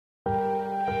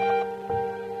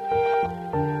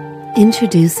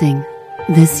Introducing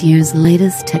this year's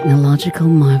latest technological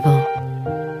marvel.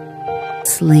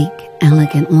 Sleek,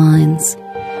 elegant lines,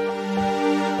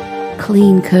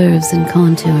 clean curves and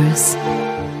contours,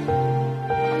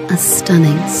 a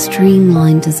stunning,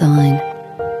 streamlined design.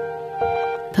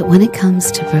 But when it comes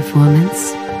to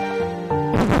performance,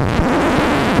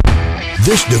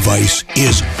 this device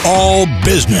is all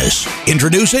business.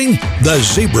 Introducing the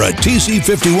Zebra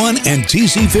TC51 and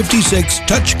TC56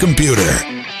 touch computer.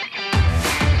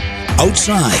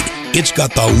 Outside, it's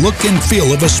got the look and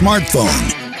feel of a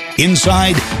smartphone.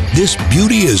 Inside, this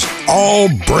beauty is all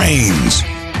brains.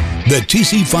 The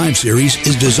TC5 Series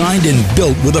is designed and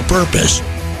built with a purpose: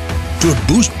 to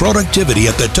boost productivity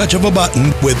at the touch of a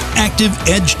button with Active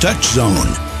Edge Touch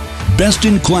Zone.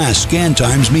 Best-in-class scan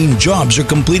times mean jobs are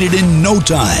completed in no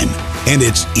time, and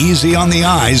it's easy on the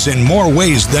eyes in more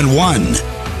ways than one.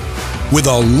 With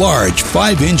a large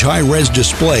 5-inch high-res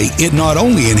display, it not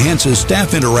only enhances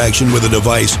staff interaction with the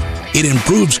device, it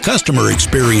improves customer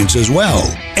experience as well.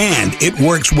 And it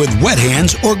works with wet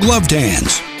hands or gloved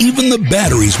hands. Even the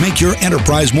batteries make your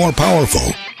enterprise more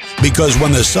powerful, because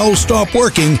when the cells stop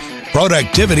working,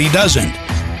 productivity doesn't.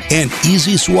 And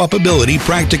easy swappability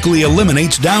practically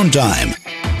eliminates downtime.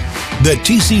 The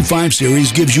TC5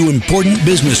 Series gives you important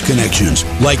business connections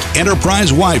like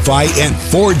enterprise Wi-Fi and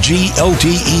 4G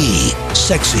LTE.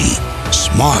 Sexy,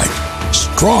 smart,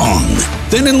 strong,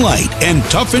 thin and light, and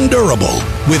tough and durable,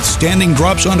 withstanding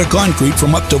drops onto concrete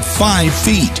from up to 5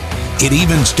 feet. It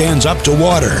even stands up to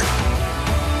water.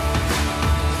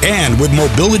 And with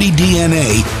Mobility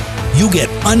DNA, you get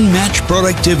unmatched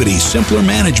productivity, simpler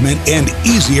management, and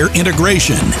easier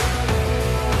integration.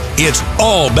 It's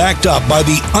all backed up by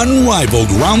the unrivaled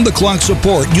round-the-clock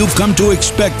support you've come to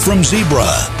expect from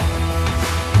Zebra.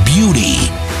 Beauty,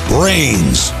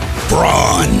 brains,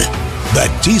 brawn. The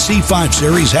TC5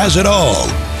 Series has it all.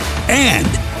 And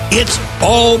it's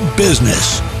all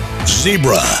business.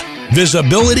 Zebra.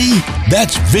 Visibility,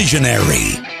 that's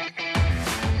visionary.